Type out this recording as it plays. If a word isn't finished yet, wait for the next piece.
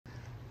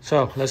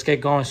So let's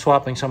get going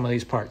swapping some of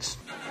these parts.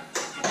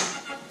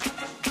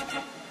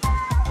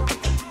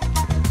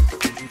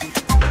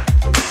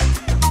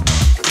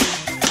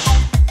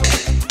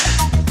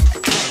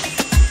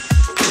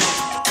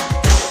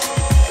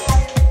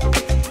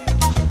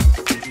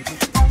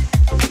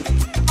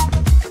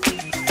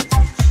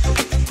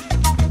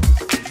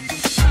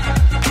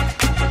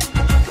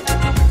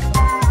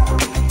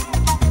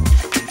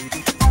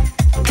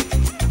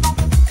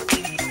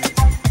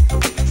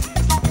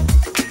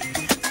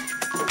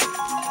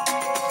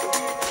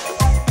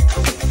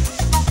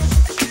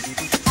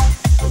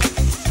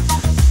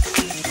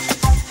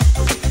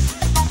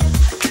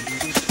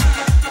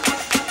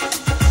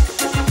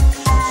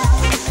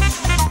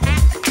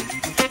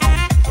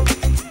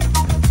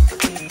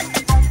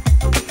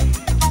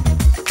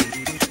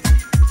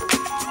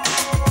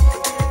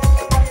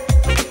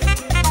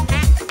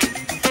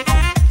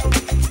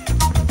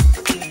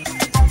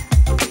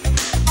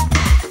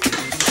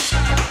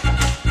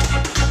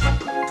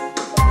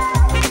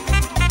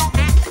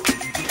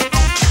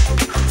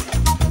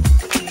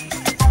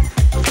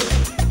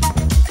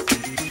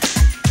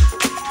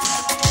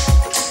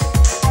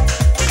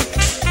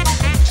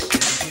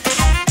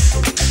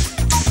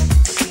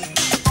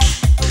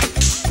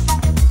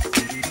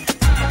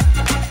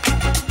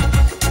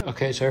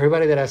 Okay, so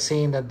everybody that I've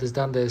seen that has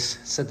done this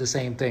said the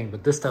same thing,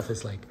 but this stuff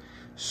is like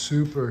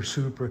super,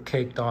 super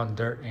caked on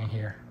dirt in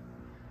here.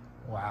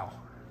 Wow.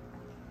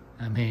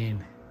 I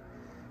mean,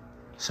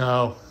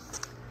 so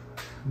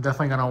I'm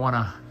definitely gonna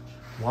wanna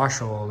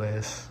wash all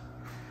this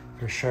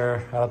for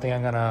sure. I don't think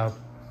I'm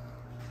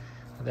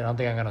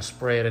gonna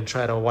spray it and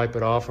try to wipe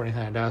it off or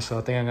anything like that. So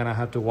I think I'm gonna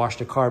have to wash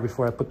the car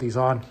before I put these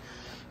on.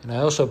 And I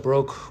also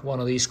broke one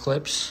of these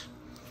clips.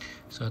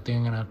 So I think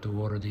I'm gonna have to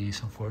order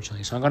these,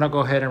 unfortunately. So I'm gonna go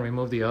ahead and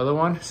remove the other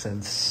one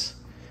since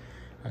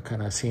I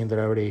kind of seen that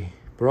I already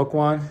broke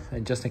one,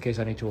 and just in case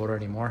I need to order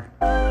any more.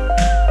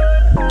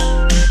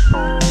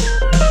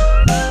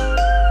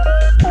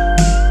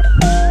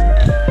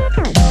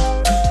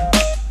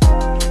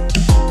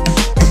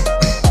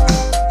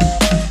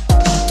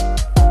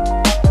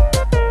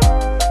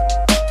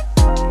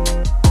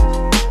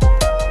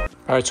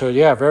 All right, so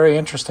yeah, very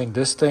interesting.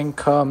 This thing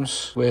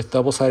comes with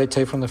double-sided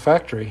tape from the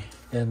factory.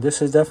 And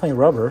this is definitely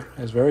rubber.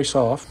 It's very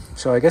soft.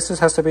 So I guess this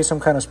has to be some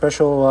kind of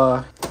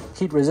special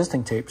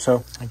heat-resisting tape.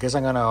 So I guess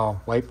I'm gonna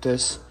wipe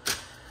this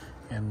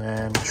and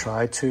then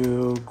try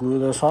to glue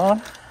this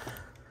on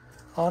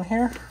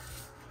here.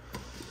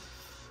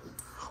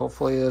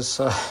 Hopefully this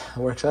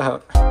works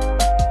out.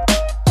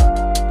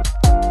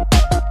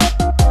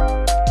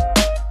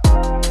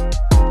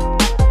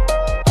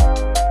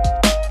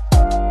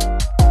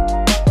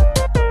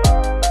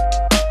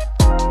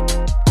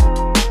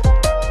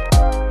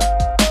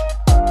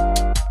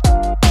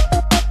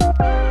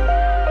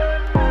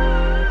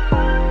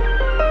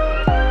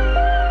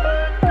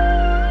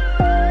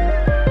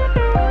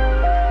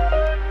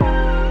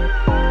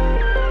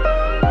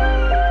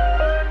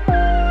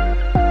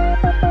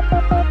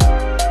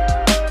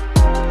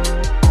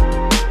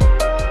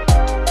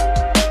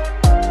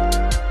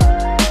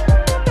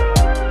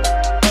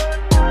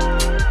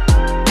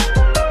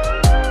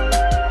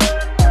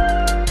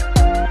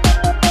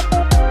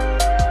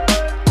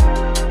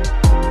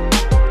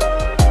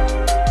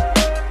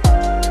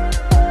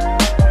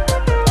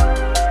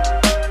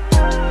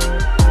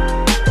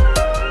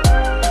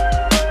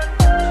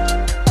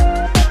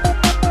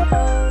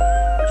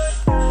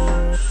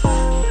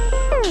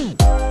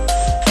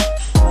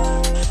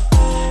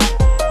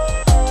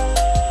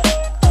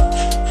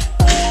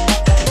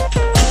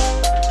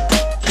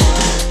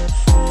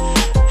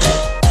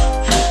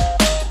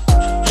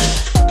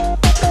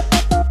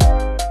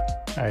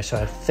 So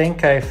I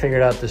think I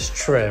figured out this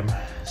trim.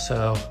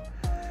 So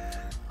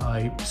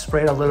I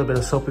sprayed a little bit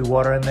of soapy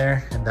water in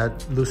there and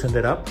that loosened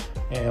it up.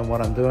 And what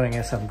I'm doing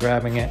is I'm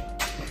grabbing it.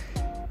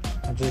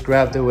 I just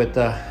grabbed it with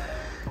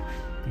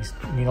these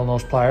needle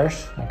nose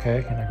pliers,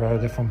 okay? And I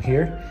grabbed it from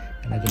here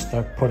and I just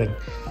start pulling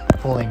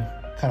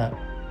kind of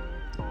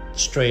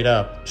straight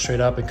up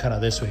and kind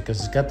of this way, because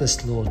it's got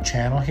this little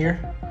channel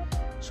here.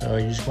 So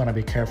you just want to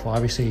be careful.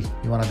 Obviously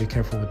you want to be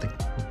careful with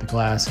the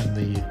glass and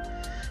the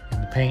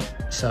paint.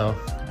 So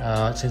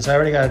since I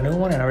already got a new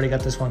one and I already got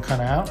this one kind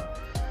of out,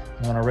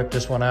 I'm gonna rip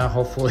this one out.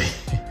 Hopefully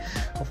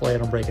I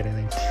don't break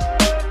anything.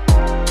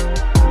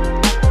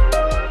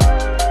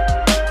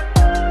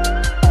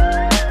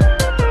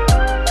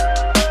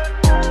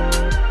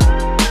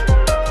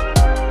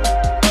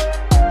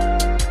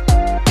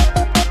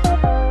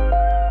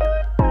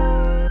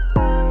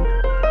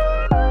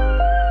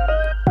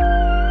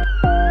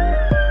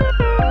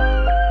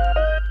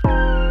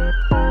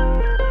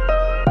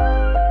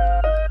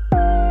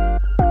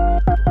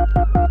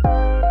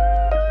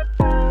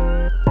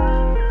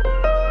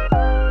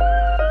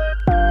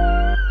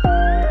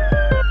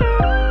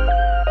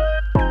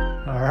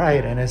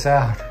 And it's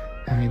out.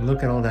 I mean,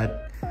 look at all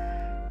that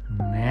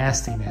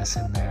nastiness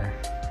in there.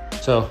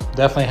 So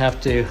definitely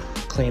have to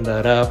clean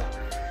that up.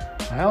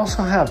 I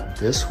also have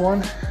this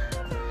one.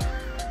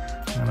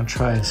 I'm gonna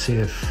try and see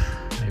if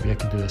maybe Maybe I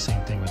can do the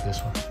same thing with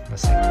this one.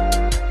 Let's see.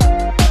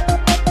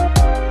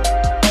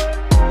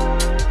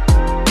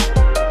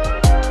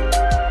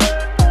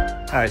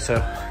 All right, so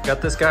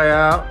got this guy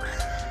out.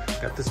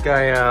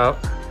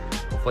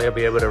 Hopefully I'll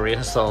be able to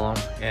reinstall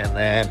them. And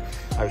then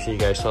obviously you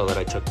guys saw that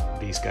I took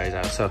these guys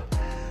out. So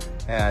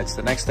yeah, it's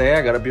the next day.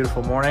 I got a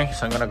beautiful morning.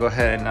 So I'm gonna go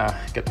ahead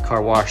and get the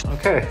car washed.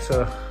 Okay,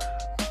 so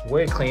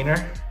way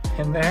cleaner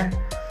in there.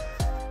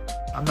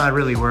 I'm not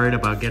really worried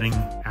about getting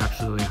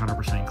absolutely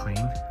 100% clean.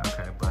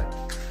 Okay, but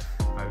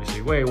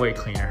obviously way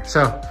cleaner.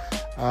 So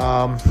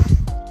I'm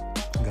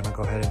gonna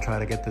go ahead and try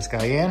to get this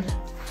guy in.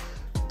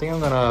 I think I'm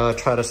gonna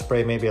try to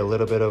spray maybe a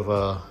little bit of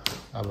a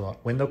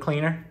window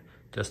cleaner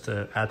just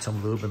to add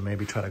some lube and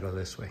maybe try to go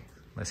this way.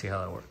 Let's see how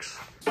that works.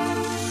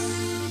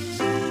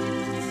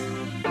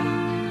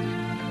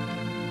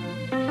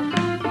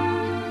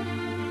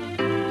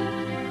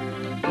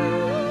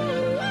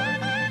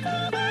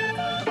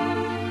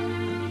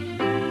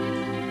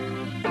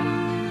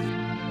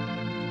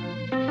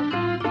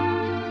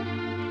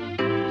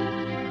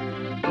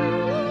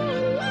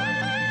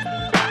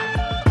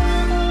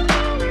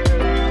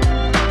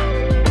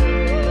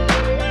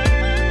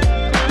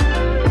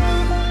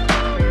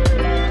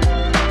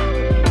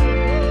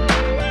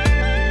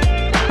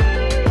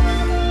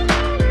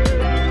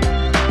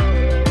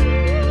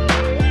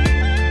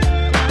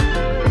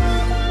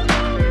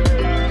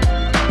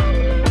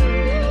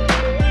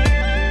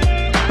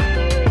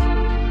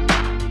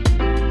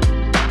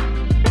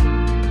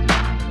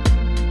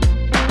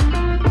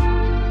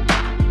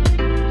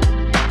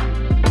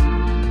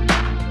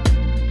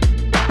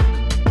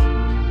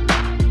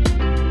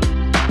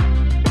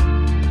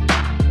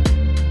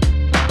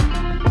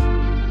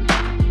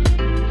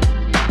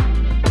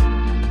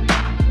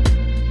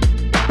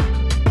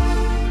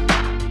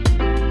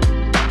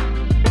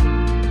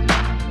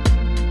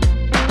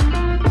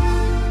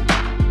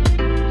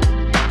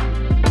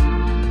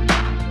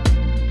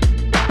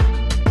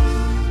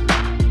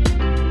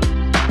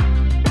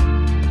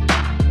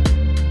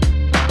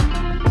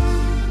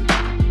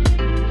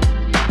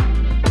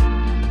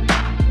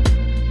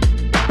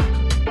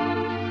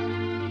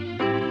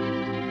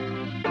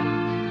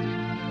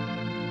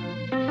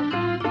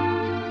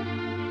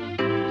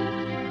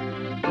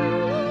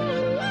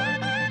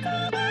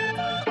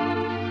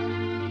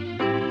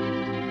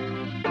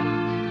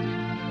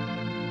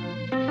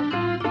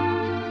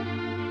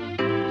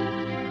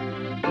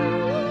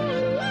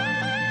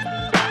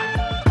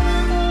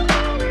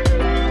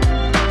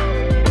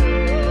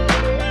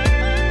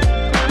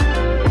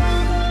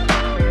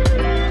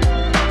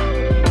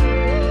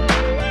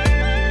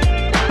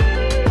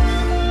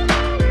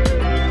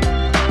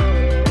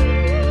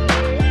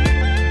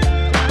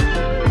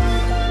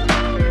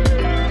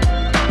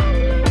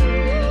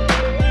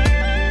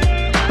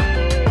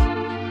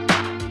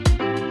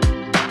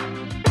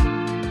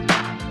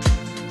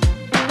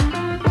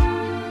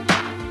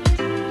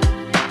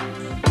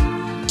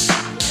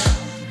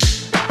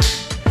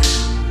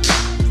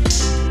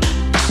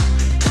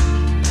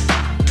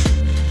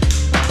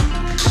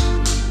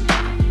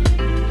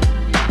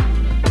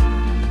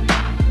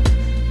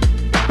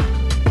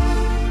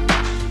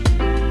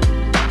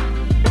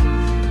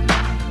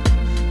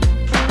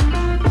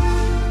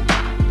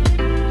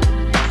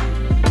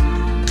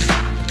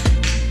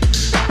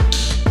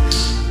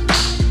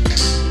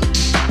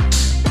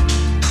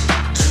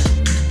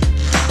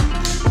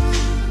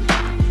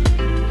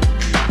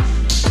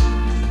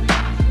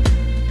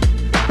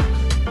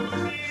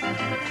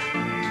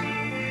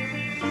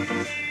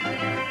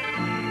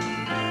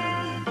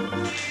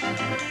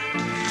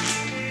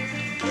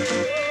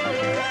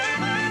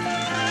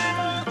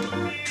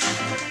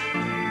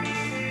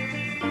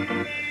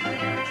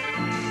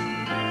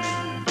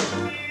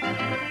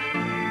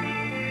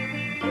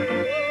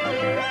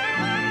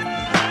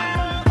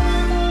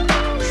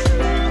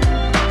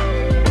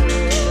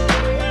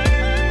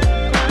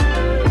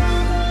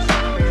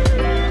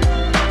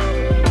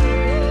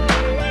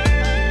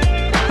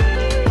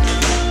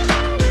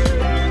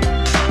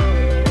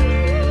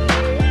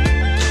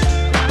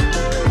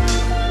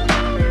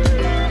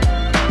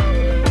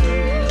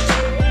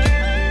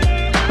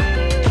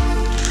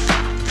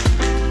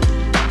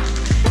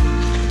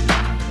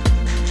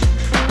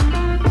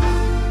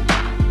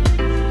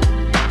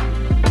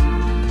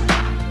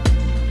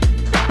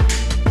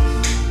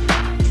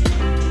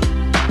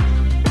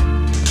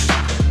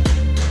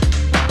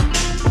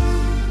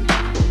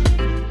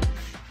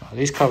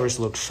 These covers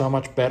look so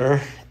much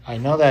better. I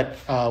know that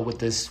with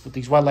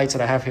these white lights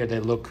that I have here, they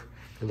look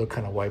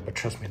kind of white, but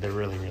trust me, they're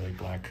really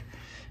black.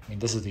 I mean,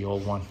 this is the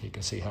old one. You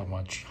can see how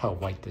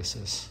white this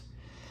is.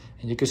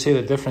 And you can see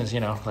the difference, you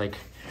know, like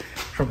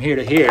from here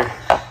to here,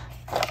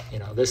 you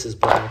know, this is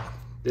black.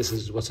 This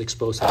is what's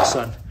exposed to the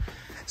sun.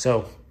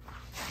 So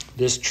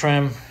this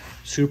trim,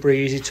 super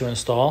easy to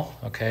install,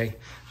 okay?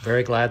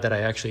 Very glad that I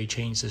actually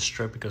changed this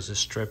strip because this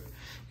strip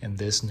in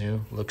this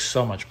new looks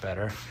so much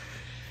better.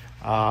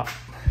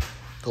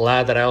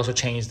 Glad that I also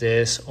changed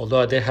this, although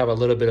I did have a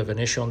little bit of an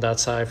issue on that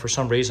side. For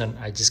some reason,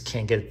 I just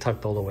can't get it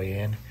tucked all the way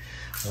in.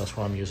 That's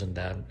why I'm using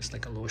that. It's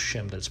like a little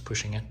shim that's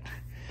pushing it.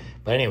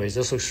 But anyways,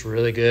 this looks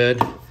really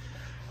good.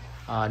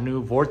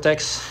 New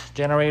Vortex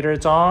generator,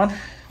 it's on.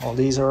 All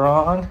these are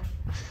on.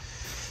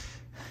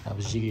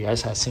 Obviously, you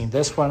guys have seen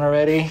this one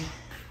already.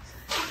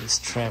 This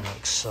trim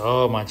looks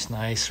so much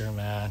nicer,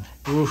 man.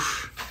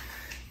 Oof.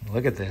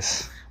 Look at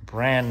this.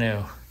 Brand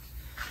new.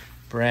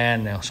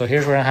 Brand new. So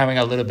here's where I'm having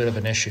a little bit of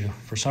an issue.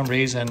 For some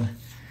reason,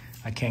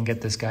 I can't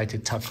get this guy to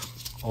tuck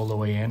all the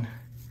way in.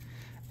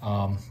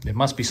 There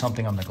must be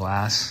something on the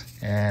glass.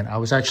 And I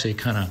was actually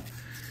kind of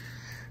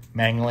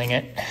mangling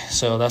it.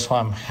 So that's why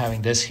I'm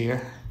having this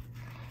here.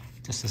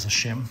 Just as a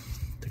shim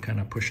to kind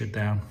of push it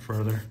down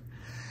further.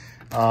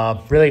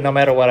 Really, no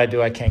matter what I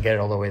do, I can't get it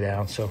all the way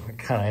down. So it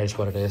kind of is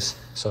what it is.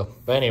 So,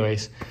 but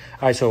anyways.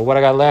 All right, so what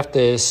I got left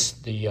is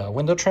the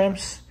window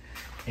trims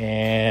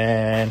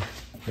and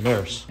the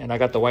mirrors. And I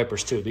got the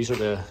wipers too. These are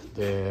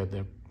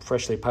the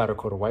freshly powder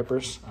coated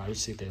wipers.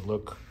 Obviously, they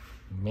look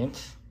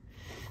mint.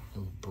 They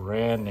look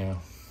brand new.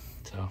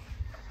 So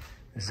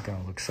this is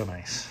gonna look so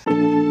nice.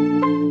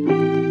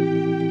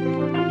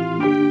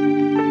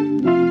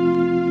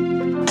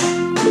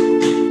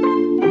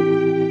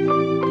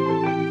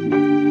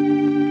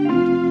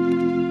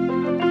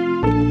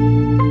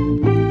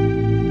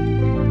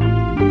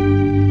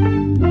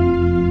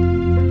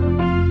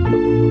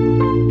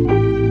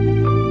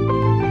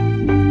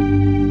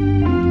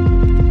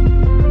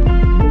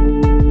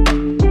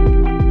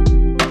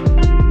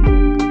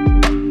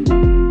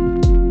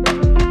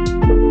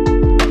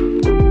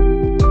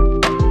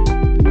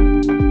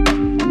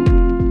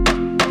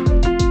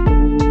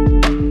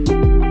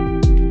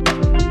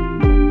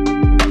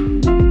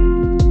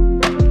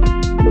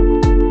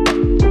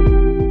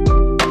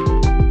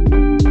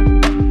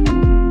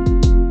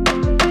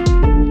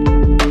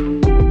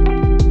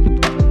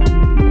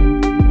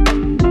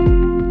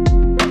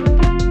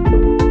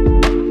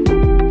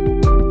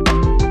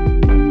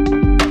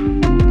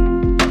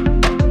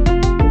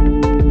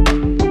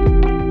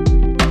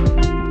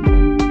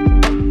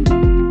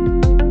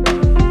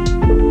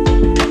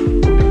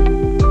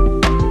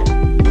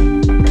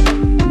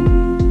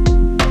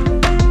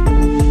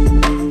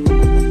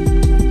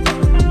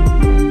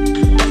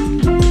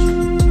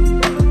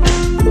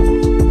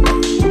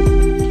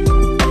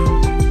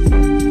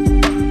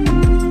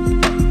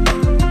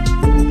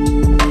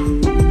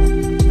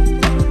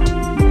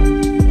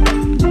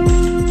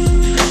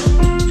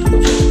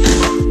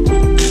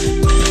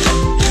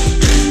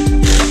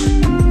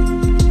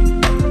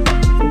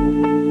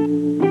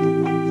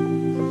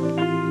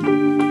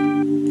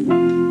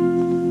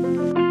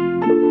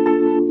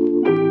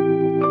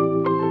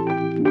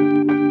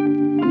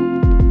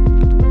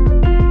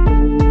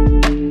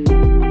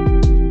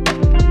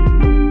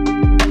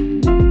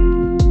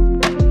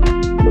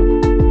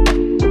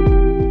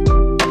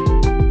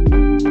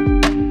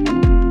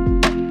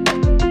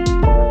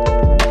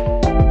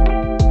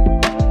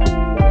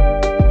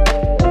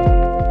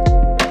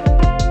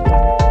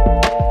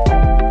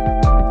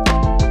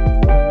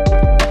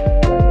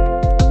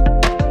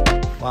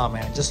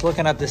 Just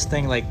looking at this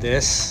thing like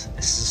this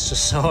is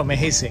just so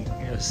amazing.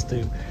 Just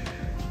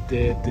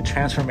the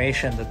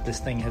transformation that this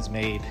thing has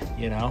made,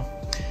 you know.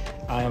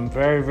 I am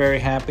very, very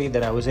happy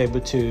that I was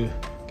able to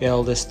get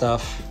all this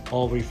stuff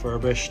all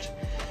refurbished.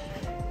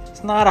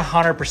 It's not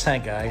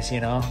 100%, guys,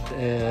 you know.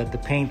 The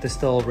paint is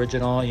still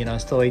original, you know,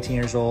 still 18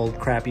 years old,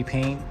 crappy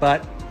paint.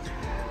 But,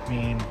 I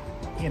mean,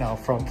 you know,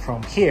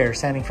 from here,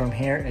 standing from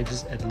here,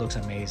 it looks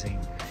amazing.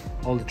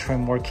 All the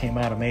trim work came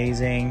out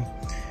amazing.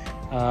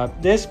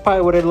 This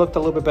probably would have looked a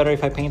little bit better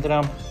if I painted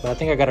them, but I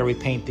think I got to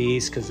repaint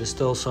these because there's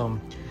still some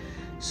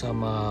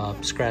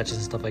scratches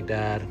and stuff like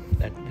that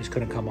just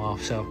couldn't come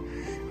off. So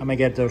I'm gonna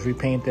get those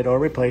repainted or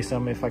replace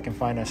them if I can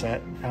find a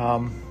set.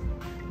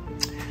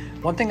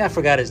 One thing I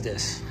forgot is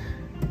this.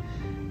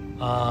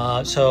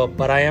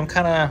 But I am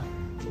kind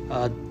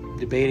of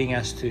debating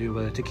as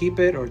to keep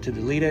it or to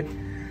delete it.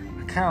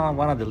 I kind of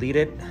want to delete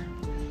it.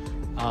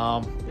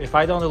 If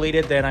I don't delete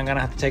it, then I'm gonna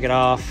have to take it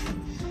off.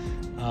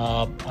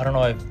 I don't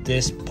know if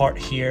this part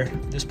here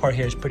is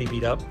pretty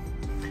beat up.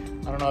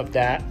 I don't know if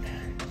that,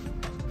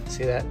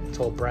 see that? It's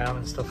all brown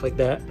and stuff like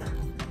that.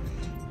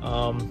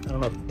 I don't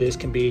know if this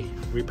can be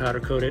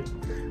repowder coated.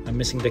 I'm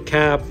missing the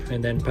cap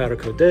and then powder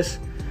coat this,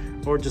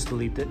 or just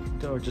delete it,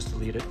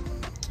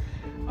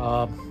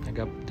 I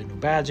got the new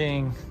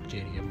badging,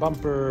 JDM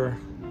bumper,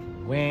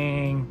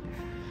 wing,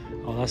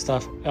 all that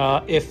stuff.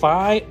 I'm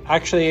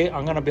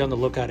gonna be on the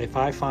lookout. If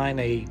I find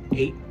a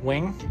 8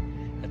 wing,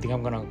 I think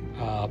I'm gonna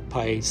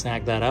probably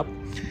snag that up.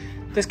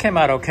 This came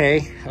out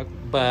okay,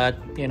 but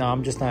you know,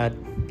 I'm just not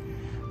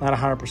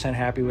 100%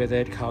 happy with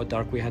it, how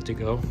dark we had to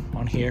go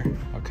on here.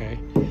 Okay,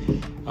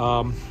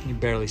 you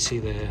barely see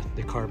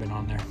the carbon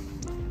on there,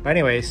 but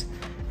anyways,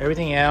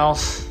 everything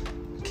else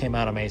came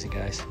out amazing,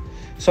 guys.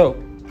 So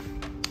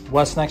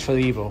what's next for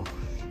the Evo?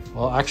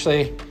 Well,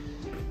 actually,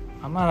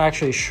 I'm not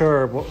actually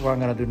sure what I'm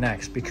gonna do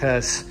next,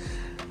 because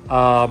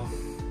I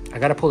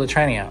gotta pull the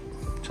tranny out.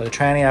 So the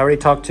tranny, I already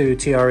talked to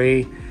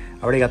TRE,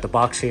 I already got the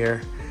box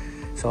here.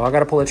 So I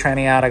gotta pull the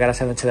tranny out, I gotta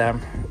send it to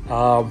them.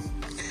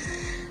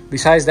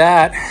 besides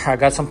that, I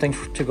got something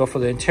to go for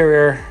the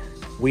interior,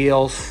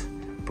 wheels,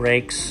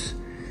 brakes.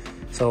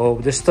 So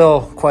there's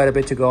still quite a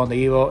bit to go on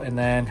the Evo, and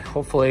then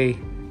hopefully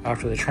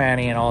after the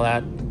tranny and all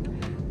that,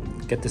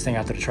 get this thing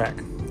out to the track.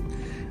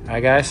 All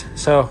right, guys,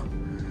 so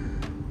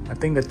I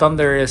think the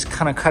thunder is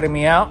kind of cutting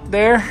me out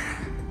there,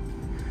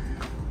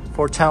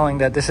 foretelling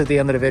that this is the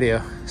end of the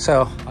video.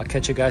 So I'll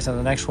catch you guys on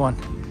the next one.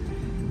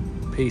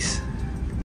 Peace.